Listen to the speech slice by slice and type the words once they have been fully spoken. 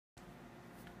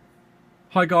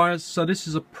Hi guys, so this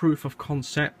is a proof of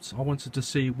concept. I wanted to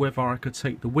see whether I could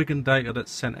take the Wiegand data that's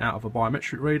sent out of a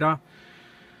biometric reader,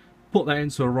 put that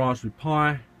into a Raspberry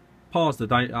Pi, parse the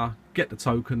data, get the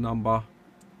token number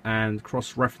and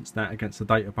cross-reference that against the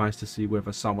database to see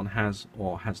whether someone has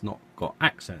or has not got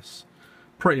access.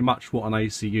 Pretty much what an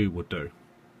ACU would do.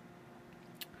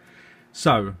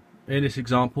 So in this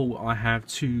example I have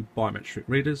two biometric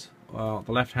readers. On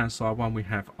the left hand side one we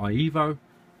have iEvo,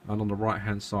 and on the right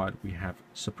hand side we have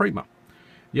Suprema.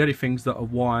 The only things that are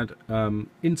wired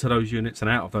into those units and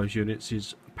out of those units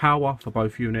is power for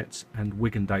both units and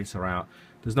Wiegand data out.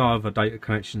 There's no other data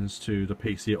connections to the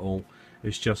PC at all.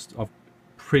 It's just I've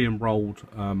pre-enrolled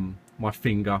my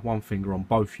finger, one finger on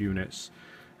both units.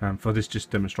 For this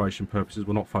just demonstration purposes,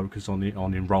 we're not focused on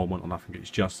enrollment or nothing. It's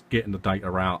just getting the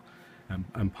data out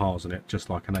and parsing it just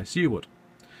like an ACU would.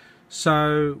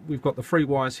 So we've got the 3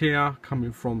 wires here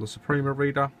coming from the Suprema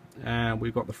reader, and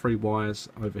we've got the 3 wires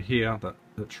over here that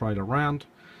trail around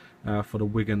for the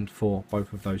Wiegand for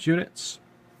both of those units.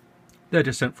 They're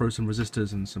just sent through some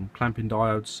resistors and some clamping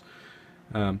diodes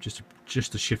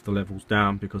just to shift the levels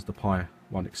down, because the Pi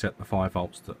won't accept the 5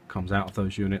 volts that comes out of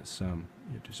those units. You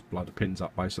just blow the pins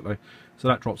up basically. So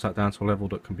that drops that down to a level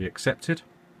that can be accepted.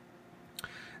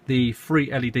 The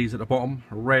 3 LEDs at the bottom,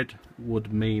 red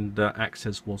would mean that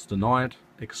access was denied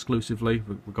exclusively,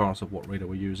 regardless of what reader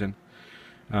we're using.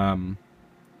 Green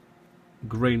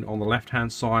on the left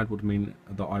hand side would mean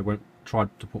that I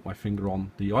tried to put my finger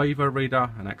on the iEvo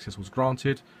reader and access was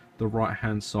granted. The right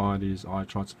hand side is I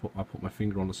put my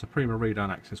finger on the Suprema reader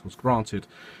and access was granted.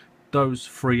 Those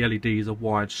 3 LEDs are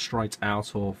wired straight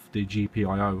out of the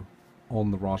GPIO on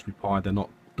the Raspberry Pi. They're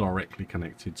not directly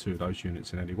connected to those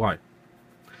units in any way.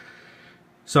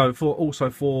 So also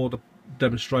for the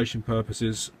demonstration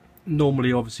purposes,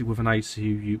 normally obviously with an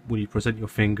ACU, when you present your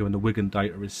finger and the Wiegand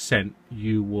data is sent,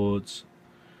 you would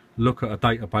look at a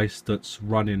database that's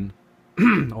running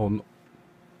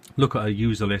look at a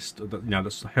user list that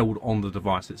that's held on the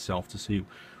device itself to see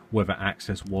whether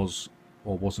access was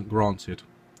or wasn't granted.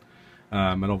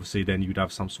 And obviously then you'd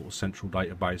have some sort of central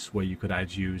database where you could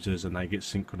add users and they get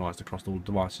synchronized across all the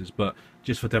devices. But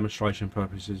just for demonstration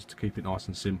purposes, to keep it nice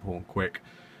and simple and quick,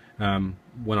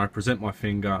 when I present my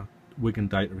finger, Wiegand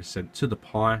data is sent to the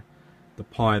Pi. The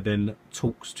Pi then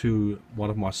talks to one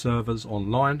of my servers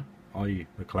online, i.e.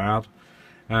 the cloud,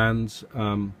 and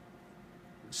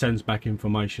sends back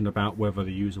information about whether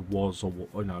the user was or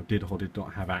did or did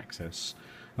not have access.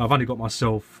 I've only got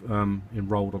myself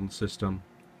enrolled on the system,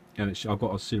 and I've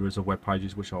got a series of web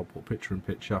pages which I'll put picture in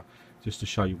picture just to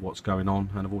show you what's going on,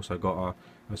 and I've also got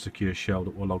a secure shell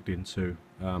that we're logged into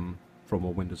from a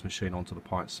Windows machine onto the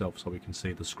Pi itself, so we can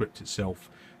see the script itself,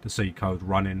 the C code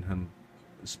running and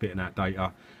spitting out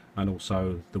data, and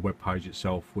also the web page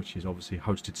itself, which is obviously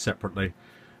hosted separately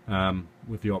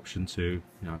with the option to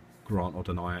grant or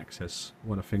deny access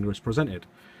when a finger is presented.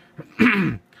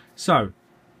 So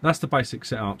that's the basic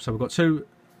setup. So we've got 2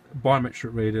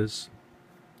 biometric readers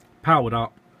powered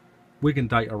up, Wiegand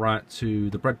data right to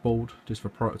the breadboard just for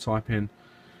prototyping,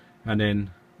 and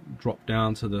then drop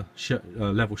down to the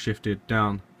level shifted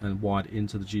down and wired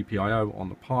into the GPIO on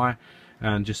the Pi,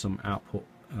 and just some output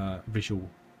visual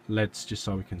LEDs just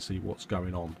so we can see what's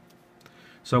going on.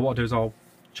 So what I'll do is I'll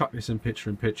chuck this in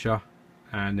picture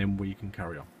and then we can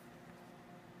carry on.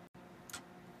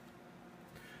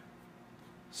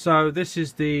 So this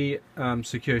is the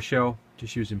secure shell,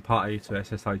 just using putty to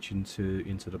SSH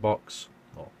into the box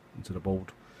or into the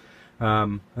board.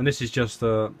 And this is just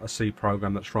a C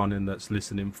program that's running, that's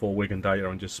listening for Wiegand data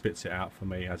and just spits it out for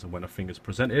me as and when a finger's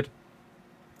presented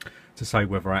to say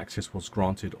whether access was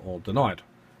granted or denied.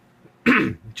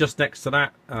 Just next to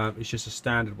that, it's just a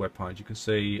standard web page. You can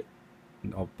see,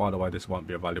 oh, by the way, this won't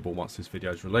be available once this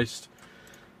video is released.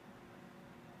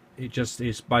 It just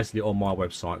is basically on my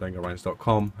website,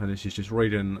 dengarange.com, and this is just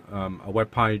reading a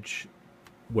web page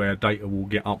where data will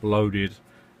get uploaded.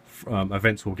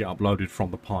 Events will get uploaded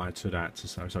from the Pi to that,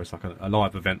 so it's like a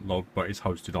live event log, but it's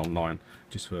hosted online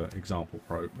just for example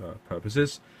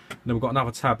purposes. And then we've got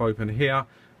another tab open here,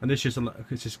 and it's just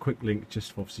a quick link,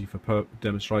 just obviously for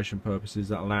demonstration purposes,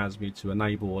 that allows me to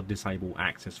enable or disable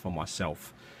access for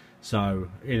myself. So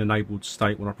in enabled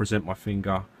state, when I present my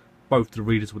finger, both the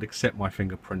readers would accept my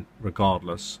fingerprint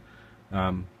regardless,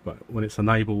 but when it's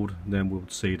enabled, then we'll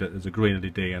see that there's a green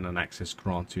LED and an access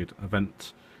granted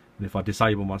event. And if I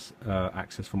disable my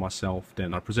access for myself,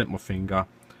 then I present my finger,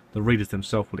 the readers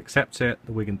themselves will accept it,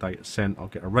 the Wiegand data sent, I'll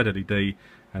get a red LED,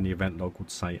 and the event log would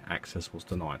say access was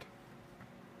denied.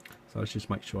 So let's just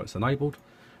make sure it's enabled.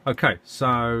 Okay,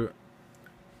 so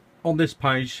on this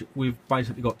page we've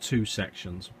basically got 2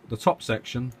 sections. The top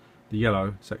section the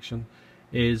yellow section,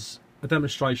 is a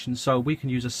demonstration so we can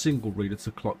use a single reader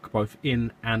to clock both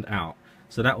in and out.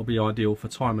 So that will be ideal for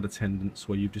time and attendance,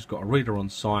 where you've just got a reader on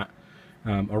site,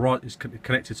 it's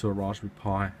connected to a Raspberry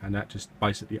Pi, and that just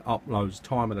basically uploads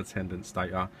time and attendance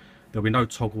data. There'll be no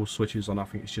toggle switches or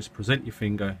nothing. It's just present your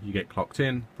finger, you get clocked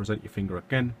in, present your finger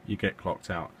again, you get clocked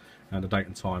out, and the date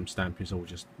and time stamp is all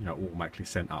just, you know, automatically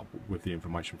sent up with the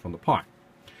information from the Pi.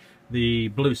 The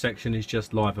blue section is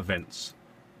just live events,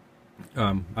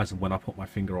 as and when I put my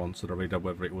finger onto the reader,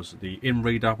 whether it was the in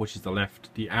reader, which is the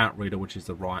left, the out reader, which is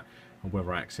the right, and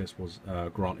whether access was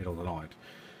granted or denied.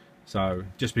 So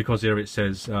just because here it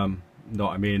says that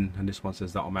I'm in, and this one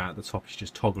says that I'm out at the top, is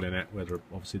just toggling it, whether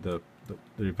obviously the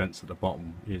events at the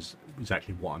bottom is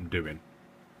exactly what I'm doing.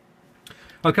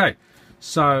 Okay,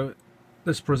 so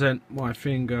let's present my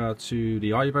finger to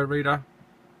the iEvo reader.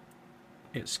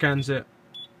 It scans it,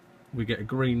 we get a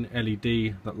green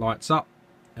LED that lights up,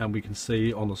 and we can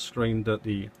see on the screen that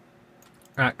the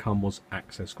outcome was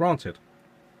access granted.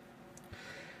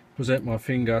 Present my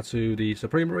finger to the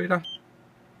Suprema reader.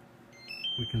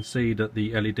 We can see that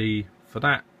the LED for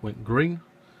that went green,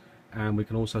 and we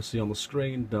can also see on the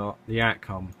screen that the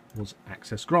outcome was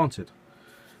access granted.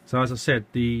 So as I said,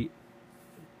 the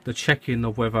check-in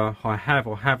of whether I have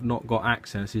or have not got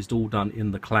access is all done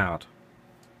in the cloud.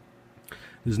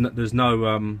 There's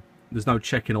no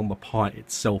check-in on the Pi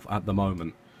itself at the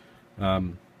moment.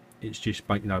 It's just,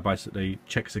 you know, basically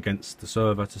checks against the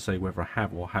server to see whether I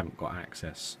have or haven't got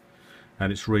access,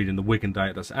 and it's reading the Wiegand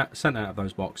data that's sent out of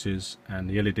those boxes, and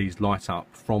the LEDs light up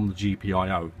from the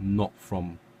GPIO, not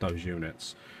from those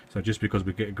units. So just because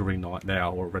we get a green light there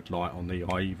or a red light on the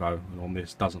iEvo and on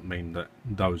this doesn't mean that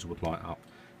those would light up.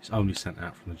 It's only sent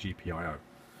out from the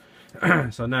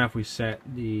GPIO. So now if we set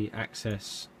the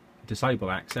access,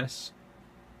 disable access,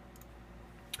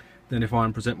 then if I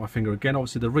present my finger again,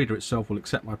 obviously the reader itself will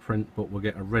accept my print, but we'll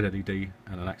get a red LED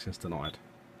and an access denied.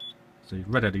 So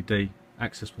red LED,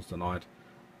 access was denied,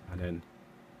 and then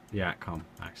the outcome,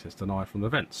 access denied from the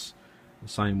events. The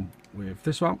same with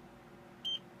this one.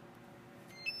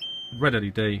 Red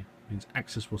LED means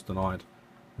access was denied,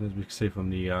 and as we can see from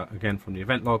the again from the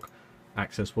event log,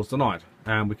 access was denied,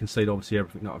 and we can see that obviously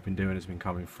everything that I've been doing has been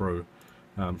coming through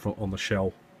on the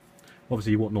shell.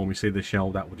 Obviously you wouldn't normally see the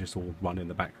shell, that would just all run in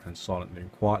the background silently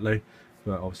and quietly,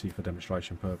 but obviously for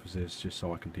demonstration purposes, just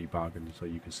so I can debug and so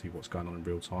you can see what's going on in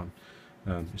real time,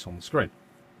 it's on the screen.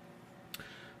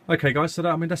 Okay guys, so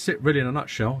that's it really in a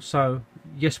nutshell. So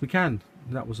yes, we can.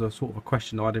 That was a sort of a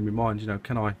question I had in my mind, you know,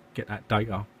 can I get that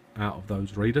data out of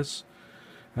those readers?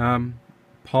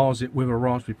 Parse it with a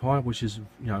Raspberry Pi, which is,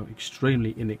 you know,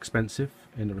 extremely inexpensive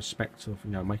in the respect of,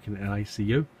 you know, making it an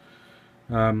ACU.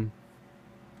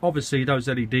 Obviously those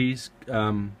LEDs,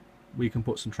 we can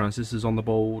put some transistors on the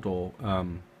board, or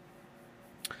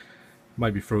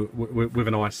maybe through with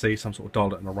an IC, some sort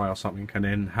of diode array or something, can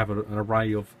then have an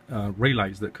array of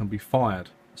relays that can be fired.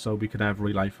 So we could have a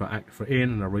relay for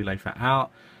in and a relay for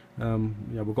out. You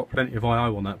know, we've got plenty of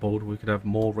I/O on that board. We could have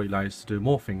more relays to do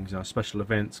more things, you know, special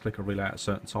events, click a relay at a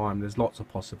certain time. There's lots of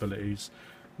possibilities.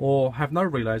 Or have no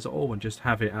relays at all and just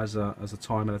have it as a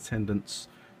time and attendance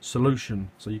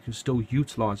solution. So you can still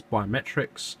utilize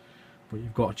biometrics, but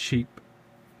you've got a cheap,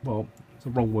 well, it's the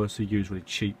wrong word to use, really,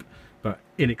 cheap, but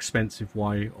inexpensive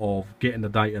way of getting the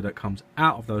data that comes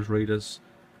out of those readers,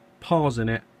 parsing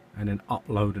it, and then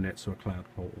uploading it to a cloud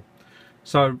portal.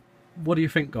 So what do you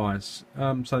think, guys?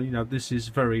 So, you know, this is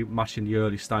very much in the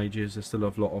early stages. There's still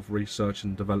a lot of research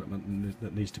and development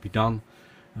that needs to be done.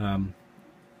 You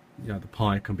know, the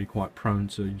Pi can be quite prone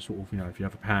to sort of, you know, if you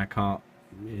have a power cut,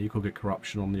 you could get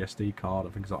corruption on the SD card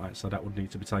and things like that. So that would need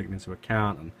to be taken into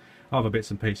account, and other bits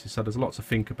and pieces. So there's a lot to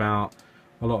think about,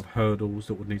 a lot of hurdles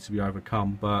that would need to be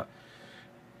overcome. But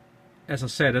as I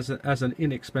said, as an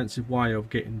inexpensive way of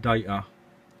getting data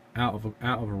out of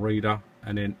a reader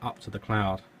and then up to the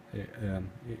cloud,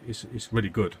 it's really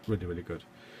good, really good.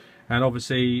 And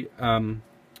obviously,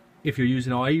 if you're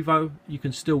using iEvo,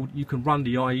 you can run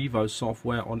the iEvo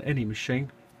software on any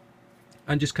machine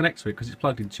and just connect to it, because it's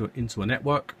plugged into a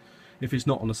network. If it's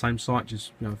not on the same site,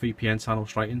 just, you know, VPN tunnel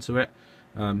straight into it.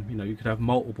 You know, you could have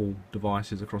multiple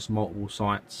devices across multiple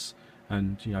sites,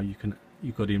 and, you know,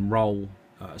 you could enroll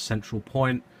a central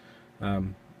point,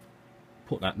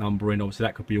 put that number in. Obviously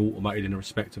that could be automated in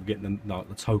respect of getting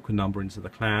the token number into the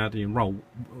cloud. You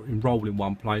enroll in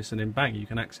one place, and then bang, you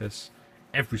can access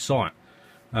every site.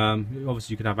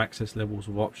 Obviously you can have access levels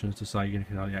of options to say you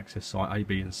can only access site A,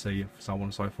 B and C, so on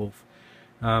and so forth.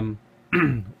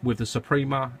 With the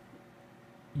Suprema,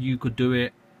 you could do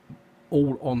it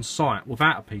all on site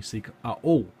without a PC at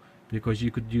all, because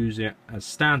you could use it as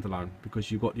standalone,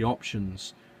 because you've got the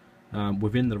options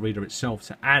within the reader itself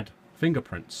to add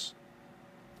fingerprints,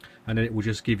 and then it will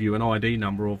just give you an ID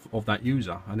number of that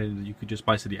user, and then you could just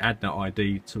basically add that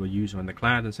ID to a user in the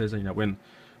cloud, and says, you know, when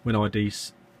ID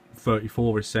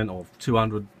 34 is sent or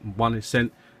 201 is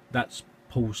sent, that's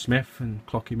Paul Smith, and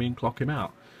clock him in, clock him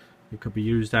out. It could be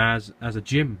used as a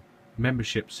gym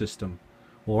membership system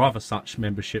or other such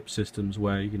membership systems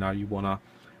where, you know, you want to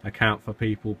account for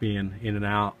people being in and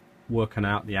out, working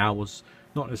out the hours,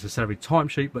 not necessarily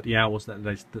timesheet, but the hours that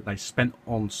they spent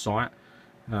on site,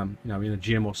 you know, in a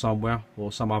gym or somewhere,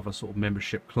 or some other sort of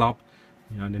membership club,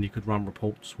 you know, and then you could run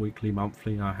reports weekly,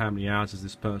 monthly, you know, how many hours has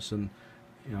this person,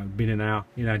 you know, been in our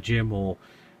gym or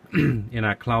in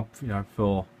our club, you know,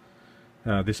 for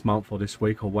this month or this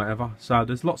week or whatever. So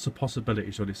there's lots of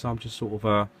possibilities really. So I'm just sort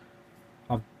of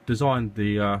I've designed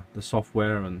the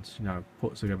software and, you know,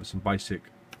 put together some basic,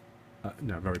 you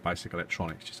know, very basic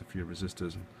electronics, just a few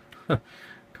resistors and a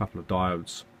couple of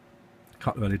diodes, a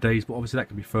couple of LEDs, but obviously that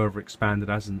can be further expanded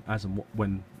as and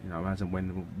when, you know, as and when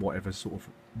whatever sort of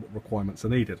requirements are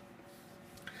needed.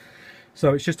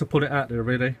 So it's just to put it out there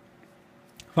really.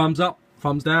 Thumbs up,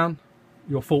 thumbs down,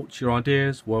 your thoughts, your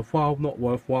ideas, worthwhile, not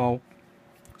worthwhile,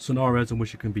 scenarios in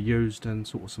which it can be used, and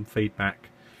sort of some feedback.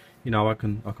 You know, I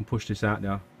can push this out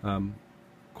there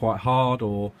quite hard,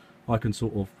 or I can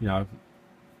sort of, you know,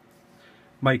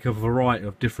 make a variety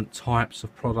of different types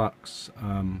of products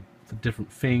for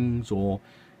different things, or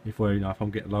if we're, you know, if I'm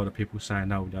getting a load of people saying,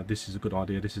 no, you know, this is a good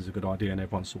idea, this is a good idea, and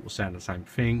everyone's sort of saying the same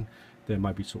thing, then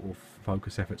maybe sort of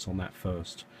focus efforts on that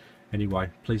first. Anyway,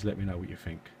 please let me know what you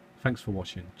think. Thanks for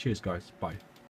watching. Cheers guys. Bye.